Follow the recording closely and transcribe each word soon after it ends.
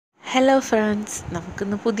Hello friends,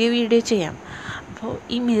 നമുക്കിന്ന് പുതിയ video ചെയ്യാം. അപ്പോൾ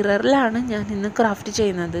ഈ മിററിലാണ് ഞാൻ ഇന്ന് ക്രാഫ്റ്റ്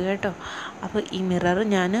ചെയ്യുന്നത് കേട്ടോ. അപ്പോൾ ഈ മിറർ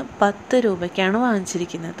ഞാൻ 10 രൂപയ്ക്കാണ്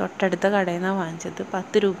വാങ്ങിച്ചിരിക്കുന്നത്. തൊട്ടടുത്ത കടയിൽ നിന്നാണ് വാങ്ങിച്ചത്.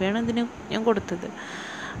 10 രൂപയാണ് ഇതിന് ഞാൻ കൊടുത്തത്.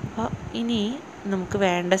 അപ്പോൾ ഇനി നമുക്ക്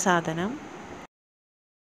വേണ്ട സാധനം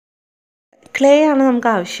ക്ലേ ആണ്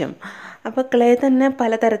നമുക്ക് ആവശ്യം. അപ്പോൾ ക്ലേ തന്നെ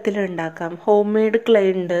പലതരത്തിലുണ്ടാക്കാം. ഹോം മെയ്ഡ് ക്ലേ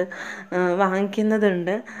ഉണ്ട്,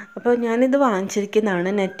 വാങ്ങിക്കുന്നതുണ്ട്. അപ്പോൾ ഞാനിത് വാങ്ങിച്ചിരിക്കുന്നതാണ്,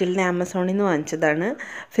 നെറ്റിൽ നിന്ന് ആമസോണിൽ നിന്ന് വാങ്ങിച്ചതാണ്,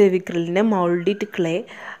 ഫെവിക്രിലിൻ്റെ മൗൾഡിഡ് ക്ലേ.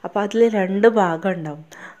 അപ്പോൾ അതിൽ 2 ഭാഗം ഉണ്ടാവും.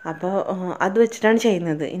 അപ്പോൾ അത് വെച്ചിട്ടാണ്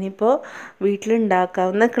ചെയ്യുന്നത്. ഇനിയിപ്പോൾ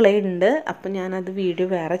വീട്ടിലുണ്ടാക്കാവുന്ന ക്ലേ ഉണ്ട്. അപ്പോൾ ഞാനത് വീഡിയോ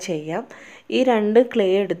വേറെ ചെയ്യാം. ഈ 2 ക്ലേ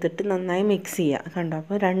എടുത്തിട്ട് നന്നായി മിക്സ് ചെയ്യുക. കണ്ടോ?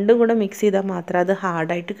 അപ്പോൾ രണ്ടും കൂടെ മിക്സ് ചെയ്താൽ മാത്രമേ അത്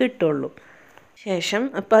ഹാർഡായിട്ട് കിട്ടുള്ളൂ. ശേഷം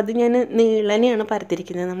അപ്പോൾ അത് ഞാൻ നീളനെയാണ്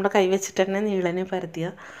പരത്തിയിരിക്കുന്നത്. നമ്മുടെ കൈ വെച്ചിട്ട് തന്നെ നീളനെ പരത്തിയ,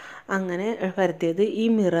 അങ്ങനെ പരത്തിയത് ഈ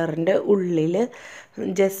മിററിൻ്റെ ഉള്ളിൽ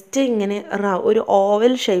ജസ്റ്റ് ഇങ്ങനെ ഒരു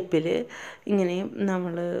ഓവൽ ഷേപ്പിൽ ഇങ്ങനെ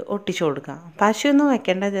നമ്മൾ ഒട്ടിച്ചു കൊടുക്കുക. പശയൊന്നും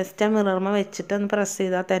വെക്കേണ്ട, ജസ്റ്റ് ആ മിറർമ വെച്ചിട്ട് ഒന്ന് പ്രസ്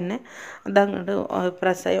ചെയ്താൽ തന്നെ അതങ്ങോട്ട്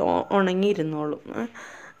പ്രസ്സായി ഉണങ്ങിയിരുന്നോളും.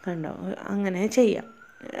 കണ്ടോ? അങ്ങനെ ചെയ്യാം.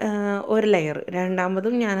 ഒരു ലെയർ,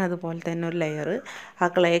 രണ്ടാമതും ഞാൻ അതുപോലെ തന്നെ ഒരു ലെയർ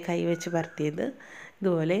ആ ക്ലേ കൈ വെച്ച് പരത്തിയത്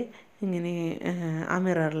ഇതുപോലെ ഇങ്ങനെ ആ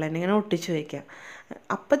മിററിൽ തന്നെ ഇങ്ങനെ ഒട്ടിച്ച് വയ്ക്കാം.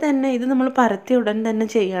 അപ്പം തന്നെ ഇത് നമ്മൾ പരത്തി ഉടൻ തന്നെ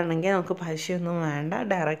ചെയ്യുകയാണെങ്കിൽ നമുക്ക് പശയൊന്നും വേണ്ട,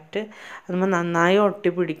 ഡയറക്റ്റ് അതുമ്പോൾ നന്നായി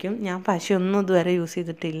ഒട്ടിപ്പിടിക്കും. ഞാൻ പശയൊന്നും ഇതുവരെ യൂസ്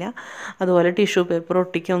ചെയ്തിട്ടില്ല, അതുപോലെ ടിഷ്യൂ പേപ്പർ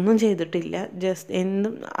ഒട്ടിക്കൊന്നും ചെയ്തിട്ടില്ല. ജസ്റ്റ്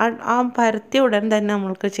എന്തും ആ പരത്തിയ ഉടൻ തന്നെ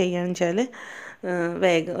നമ്മൾക്ക് ചെയ്യാന്ന് വെച്ചാൽ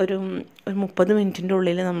വേഗം ഒരു 30 മിനിറ്റിൻ്റെ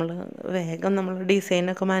ഉള്ളിൽ നമ്മൾ വേഗം നമ്മൾ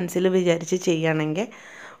ഡിസൈനൊക്കെ മനസ്സിൽ വിചാരിച്ച് ചെയ്യുകയാണെങ്കിൽ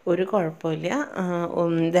ഒരു കുഴപ്പമില്ല,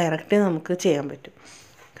 ഡയറക്റ്റ് നമുക്ക് ചെയ്യാൻ പറ്റും.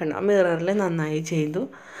 കണ്ടോ? മിററിൽ നന്നായി ചെയ്തു,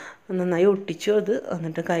 നന്നായി ഒട്ടിച്ചു അത്.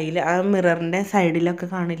 എന്നിട്ട് കയ്യിൽ ആ മിററിൻ്റെ സൈഡിലൊക്കെ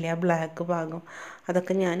കാണില്ലേ ആ ബ്ലാക്ക് ഭാഗം,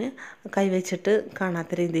 അതൊക്കെ ഞാൻ കൈ വെച്ചിട്ട്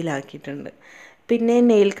കാണാത്ത രീതിയിലാക്കിയിട്ടുണ്ട്. പിന്നെ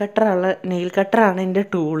നെയിൽ കട്ടറാണ് എൻ്റെ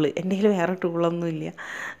ടൂള്. എൻ്റെ കയ്യിൽ വേറെ ടൂളൊന്നുമില്ല.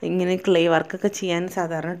 ഇങ്ങനെ ക്ലേ വർക്കൊക്കെ ചെയ്യാൻ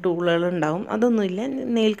സാധാരണ ടൂളുകൾ ഉണ്ടാവും, അതൊന്നുമില്ല.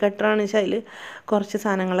 നെയിൽ കട്ടറാണ് വെച്ചാൽ അതിൽ കുറച്ച്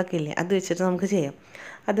സാധനങ്ങളൊക്കെ ഇല്ലേ, അത് വെച്ചിട്ട് നമുക്ക് ചെയ്യാം.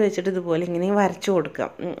 അത് വെച്ചിട്ട് ഇതുപോലെ ഇങ്ങനെ വരച്ചു കൊടുക്കാം.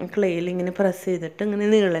 ക്ലേയിൽ ഇങ്ങനെ പ്രസ് ചെയ്തിട്ട് ഇങ്ങനെ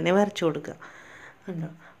നീളനെ വരച്ചു കൊടുക്കുക.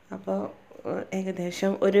 കണ്ടോ? അപ്പോൾ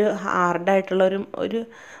ഏകദേശം ഒരു ഹാർഡായിട്ടുള്ള ഒരു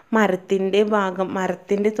മരത്തിൻ്റെ ഭാഗം,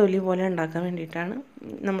 മരത്തിൻ്റെ തൊലി പോലെ ഉണ്ടാക്കാൻ വേണ്ടിയിട്ടാണ്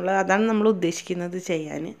അതാണ് നമ്മൾ ഉദ്ദേശിക്കുന്നത്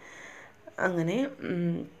ചെയ്യാൻ. അങ്ങനെ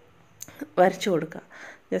വരച്ചു കൊടുക്കുക.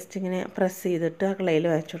 ജസ്റ്റ് ഇങ്ങനെ പ്രസ് ചെയ്തിട്ട് ആ ക്ലേയിൽ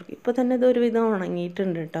വരച്ചു കൊടുക്കുക. ഇപ്പോൾ തന്നെ ഇത് ഒരുവിധം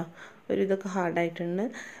ഉണങ്ങിയിട്ടുണ്ട് കേട്ടോ, ഒരുവിധമൊക്കെ ഹാർഡായിട്ടുണ്ട്.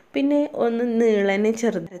 പിന്നെ ഒന്ന് നീളനെ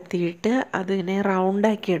ചെറുതെത്തിയിട്ട് അതിങ്ങനെ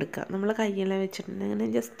റൗണ്ടാക്കി എടുക്കുക. നമ്മൾ കയ്യിൽ വെച്ചിട്ടുണ്ടെങ്കിൽ ഇങ്ങനെ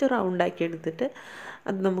ജസ്റ്റ് റൗണ്ടാക്കി എടുത്തിട്ട്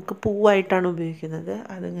അത് നമുക്ക് പൂവായിട്ടാണ് ഉപയോഗിക്കുന്നത്.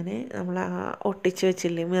 അതിങ്ങനെ നമ്മൾ ഒട്ടിച്ച്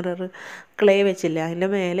വെച്ചില്ലേ, മിറർ ക്ലേ വെച്ചില്ലേ, അതിൻ്റെ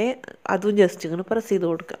മേലെ അതും ജസ്റ്റ് ഇങ്ങനെ പ്രസ് ചെയ്ത്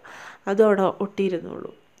കൊടുക്കുക. അതും അവിടെ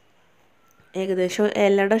ഒട്ടിയിരുന്നുള്ളൂ. ഏകദേശം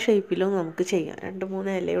ഇലയുടെ ഷേപ്പിലും നമുക്ക് ചെയ്യാം.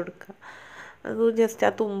 2-3 ഇല എടുക്കുക, അത് ജസ്റ്റ് ആ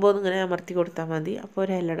തുമ്പൊന്നും ഇങ്ങനെ അമർത്തി കൊടുത്താൽ മതി, അപ്പോൾ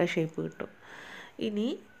ഒരു ഇലയുടെ ഷേപ്പ് കിട്ടും. ഇനി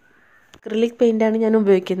അക്രിലിക് പെയിൻ്റാണ് ഞാൻ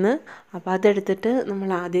ഉപയോഗിക്കുന്നത്. അപ്പോൾ അതെടുത്തിട്ട് നമ്മൾ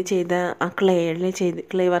ആദ്യം ചെയ്ത ആ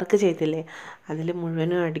ക്ലേ വർക്ക് ചെയ്തില്ലേ, അതിൽ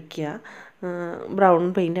മുഴുവനും അടിക്കുക. ബ്രൗൺ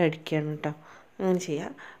പെയിൻ്റ് അടിക്കുകയാണ് കേട്ടോ, അങ്ങനെ ചെയ്യുക.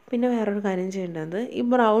 പിന്നെ വേറൊരു കാര്യം ചെയ്യേണ്ടത്, ഈ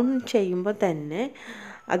ബ്രൗൺ ചെയ്യുമ്പോൾ തന്നെ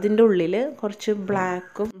അതിൻ്റെ ഉള്ളിൽ കുറച്ച്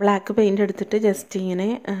ബ്ലാക്ക് പെയിൻ്റ് എടുത്തിട്ട് ജസ്റ്റ് ഇങ്ങനെ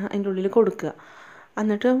അതിൻ്റെ ഉള്ളിൽ കൊടുക്കുക.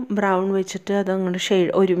 എന്നിട്ട് ബ്രൗൺ വെച്ചിട്ട് അതങ്ങോട്ട്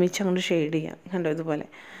ഒരുമിച്ച് അങ്ങോട്ട് ഷെയ്ഡ് ചെയ്യുക. കണ്ടോ? ഇതുപോലെ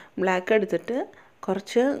ബ്ലാക്ക് എടുത്തിട്ട്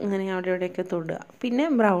കുറച്ച് ഇങ്ങനെ അവിടെ ഇവിടെയൊക്കെ തൊടുക. പിന്നെ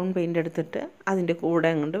ബ്രൗൺ പെയിൻ്റ് എടുത്തിട്ട് അതിൻ്റെ കൂടെ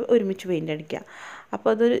അങ്ങോട്ട് ഒരുമിച്ച് പെയിൻ്റ് അടിക്കുക. അപ്പോൾ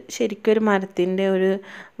അതൊരു ശരിക്കൊരു മരത്തിൻ്റെ ഒരു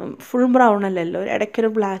ഫുൾ ബ്രൗൺ അല്ലല്ലോ, ഒരു ഇടയ്ക്കൊരു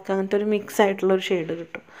ബ്ലാക്ക്, അങ്ങനത്തെ ഒരു മിക്സ് ആയിട്ടുള്ളൊരു ഷെയ്ഡ്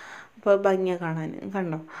കിട്ടും. അപ്പോൾ ഭംഗിയാണ് കാണാൻ.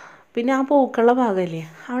 കണ്ടോ? പിന്നെ ആ പൂക്കളുടെ ഭാഗമില്ലേ,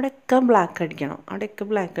 അവിടെയൊക്കെ ബ്ലാക്ക് അടിക്കണം, അവിടെയൊക്കെ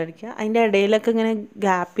ബ്ലാക്ക് അടിക്കുക. അതിൻ്റെ ഇടയിലൊക്കെ ഇങ്ങനെ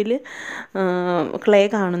ഗ്യാപ്പിൽ ക്ലേ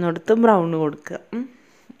കാണുന്നിടത്ത് ബ്രൗൺ കൊടുക്കുക.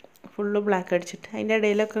 ഫുള്ള് ബ്ലാക്ക് അടിച്ചിട്ട് അതിൻ്റെ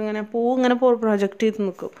ഇടയിലൊക്കെ ഇങ്ങനെ ഇങ്ങനെ പ്രൊജക്റ്റ് ചെയ്ത്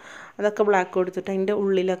നിൽക്കും, അതൊക്കെ ബ്ലാക്ക് കൊടുത്തിട്ട് അതിൻ്റെ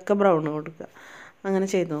ഉള്ളിലൊക്കെ ബ്രൗൺ കൊടുക്കുക. അങ്ങനെ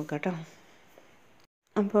ചെയ്ത് നോക്കാം കേട്ടോ.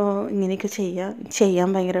 അപ്പോൾ ഇങ്ങനെയൊക്കെ ചെയ്യാൻ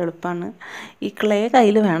ഭയങ്കര എളുപ്പമാണ്. ഈ ക്ലേ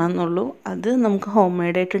കയ്യിൽ വേണമെന്നുള്ളൂ, അത് നമുക്ക് ഹോം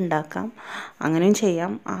മെയ്ഡായിട്ട് ഉണ്ടാക്കാം. അങ്ങനെയും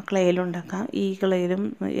ചെയ്യാം, ആ ക്ലേയിലും ഉണ്ടാക്കാം, ഈ ക്ലേയിലും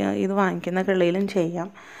ഇത് വാങ്ങിക്കുന്ന ക്ലേയിലും ചെയ്യാം.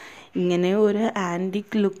 ഇങ്ങനെ ഒരു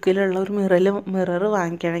ആൻറ്റിക് ലുക്കിലുള്ള ഒരു മിറർ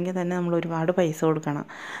വാങ്ങിക്കുകയാണെങ്കിൽ തന്നെ നമ്മൾ ഒരുപാട് പൈസ കൊടുക്കണം.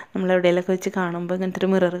 നമ്മൾ എവിടെയെങ്കിലുമൊക്കെ വെച്ച് കാണുമ്പോൾ ഇങ്ങനത്തെ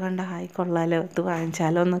ഒരു മിറർ കണ്ട കൊള്ളാലോ, ഇത്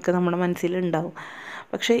വാങ്ങിച്ചാലോ എന്നൊക്കെ നമ്മുടെ മനസ്സിലുണ്ടാവും.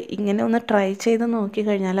 പക്ഷേ ഇങ്ങനെ ഒന്ന് ട്രൈ ചെയ്ത്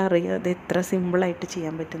നോക്കിക്കഴിഞ്ഞാൽ അറിയാം അത് എത്ര സിമ്പിളായിട്ട്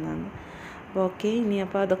ചെയ്യാൻ പറ്റുന്നതെന്ന്. അപ്പോൾ ഓക്കെ, ഇനി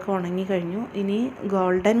അപ്പോൾ അതൊക്കെ ഉണങ്ങി കഴിഞ്ഞു. ഇനി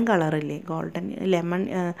ഗോൾഡൻ കളറില്ലേ,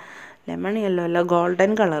 ലെമൺ യെല്ലോ അല്ല,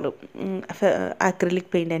 ഗോൾഡൻ കളറും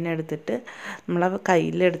അക്രിലിക് പെയിൻ്റ് തന്നെ എടുത്തിട്ട് നമ്മൾ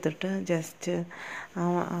കയ്യിലെടുത്തിട്ട് ജസ്റ്റ്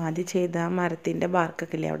ആദ്യം ചെയ്ത മരത്തിൻ്റെ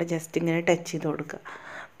ബാർക്കൊക്കെ ഇല്ലേ അവിടെ ജസ്റ്റ് ഇങ്ങനെ ടച്ച് ചെയ്ത് കൊടുക്കുക.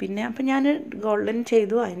 പിന്നെ അപ്പോൾ ഞാൻ ഗോൾഡൻ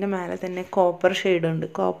ചെയ്തു. അതിൻ്റെ മേലെ തന്നെ കോപ്പർ ഷെയ്ഡുണ്ട്,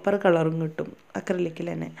 കോപ്പർ കളറും കിട്ടും അക്രിലിക്കിൽ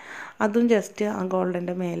തന്നെ. അതും ജസ്റ്റ് ആ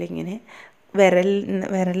ഗോൾഡൻ്റെ മേലെ ഇങ്ങനെ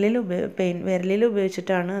വിരലിൽ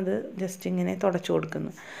ഉപയോഗിച്ചിട്ടാണ് അത് ജസ്റ്റ് ഇങ്ങനെ തുടച്ചു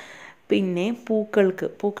കൊടുക്കുന്നത്. പിന്നെ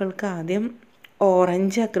പൂക്കൾക്ക് ആദ്യം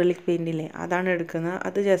ഓറഞ്ച് അക്രിലിക് പെയിൻറ്റില്ലേ അതാണ് എടുക്കുന്നത്.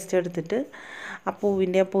 അത് ജസ്റ്റ് എടുത്തിട്ട് ആ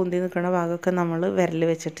പൂവിൻ്റെ പൊന്തി നിൽക്കുന്ന ഭാഗമൊക്കെ നമ്മൾ വിരൽ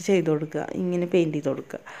വെച്ചിട്ട് ചെയ്ത് കൊടുക്കുക, ഇങ്ങനെ പെയിൻറ്റ് ചെയ്ത്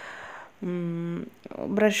കൊടുക്കുക.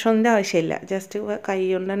 ബ്രഷൊന്നും ആവശ്യമില്ല, ജസ്റ്റ് കൈ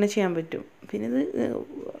കൊണ്ട് തന്നെ ചെയ്യാൻ പറ്റും. പിന്നെ ഇത്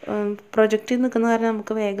പ്രൊജക്റ്റിൽ നിൽക്കുന്ന കാരണം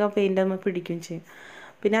നമുക്ക് വേഗം പെയിൻ്റ് ആകുമ്പോൾ പിടിക്കുകയും ചെയ്യും.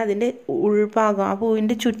 പിന്നെ അതിൻ്റെ ഉൾഭാഗം ആ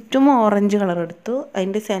പൂവിൻ്റെ ചുറ്റും ഓറഞ്ച് കളർ എടുത്തു.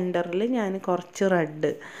 അതിൻ്റെ സെൻറ്ററിൽ ഞാൻ കുറച്ച്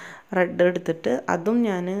റെഡ് എടുത്തിട്ട് അതും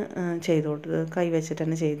ഞാൻ ചെയ്തു കൊടുത്തു, കൈ വെച്ചിട്ട്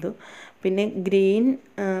തന്നെ ചെയ്തു. പിന്നെ ഗ്രീൻ,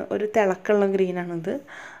 ഒരു തിളക്കമുള്ള ഗ്രീനാണിത്.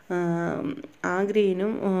 ആ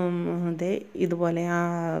ഗ്രീനും അതേ ഇതുപോലെ ആ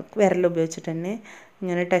വിരലുപയോഗിച്ചിട്ട് തന്നെ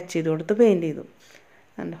ഇങ്ങനെ ടച്ച് ചെയ്ത് കൊടുത്ത് പെയിൻറ്റ് ചെയ്തു.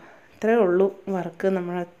 കണ്ടോ, ഇത്രയേ ഉള്ളൂ വർക്ക്.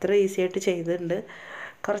 നമ്മൾ അത്ര ഈസി ആയിട്ട് ചെയ്തിട്ടുണ്ട്.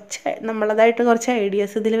 നമ്മളതായിട്ട് കുറച്ച്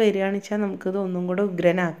ഐഡിയാസ് ഇതിൽ വരികയാണെന്ന് വെച്ചാൽ നമുക്കിത് ഒന്നും കൂടെ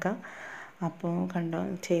ഉഗ്രനാക്കാം. അപ്പോൾ കണ്ടോ,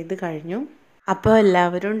 ചെയ്ത് കഴിഞ്ഞു. അപ്പോൾ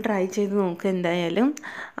എല്ലാവരും ട്രൈ ചെയ്ത് നോക്കുക. എന്തായാലും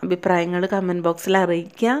അഭിപ്രായങ്ങൾ കമൻറ്റ് ബോക്സിൽ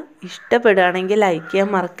അറിയിക്കുക. ഇഷ്ടപ്പെടുകയാണെങ്കിൽ ലൈക്ക് ചെയ്യാൻ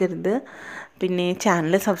മറക്കരുത്. പിന്നെ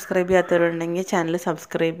ചാനൽ സബ്സ്ക്രൈബ് ചെയ്യാത്തവരുണ്ടെങ്കിൽ ചാനൽ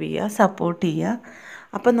സബ്സ്ക്രൈബ് ചെയ്യുക, സപ്പോർട്ട് ചെയ്യുക.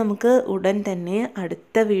 അപ്പം നമുക്ക് ഉടൻ തന്നെ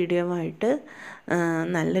അടുത്ത വീഡിയോയുമായിട്ട്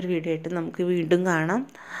നല്ലൊരു വീഡിയോ ആയിട്ട് നമുക്ക് വീണ്ടും കാണാം.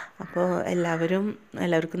 അപ്പോൾ എല്ലാവർക്കും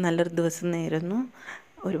നല്ലൊരു ദിവസം നേരുന്നു.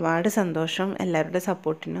 ഒരുപാട് സന്തോഷം എല്ലാവരുടെ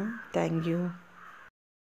സപ്പോർട്ടിനും. Thank you.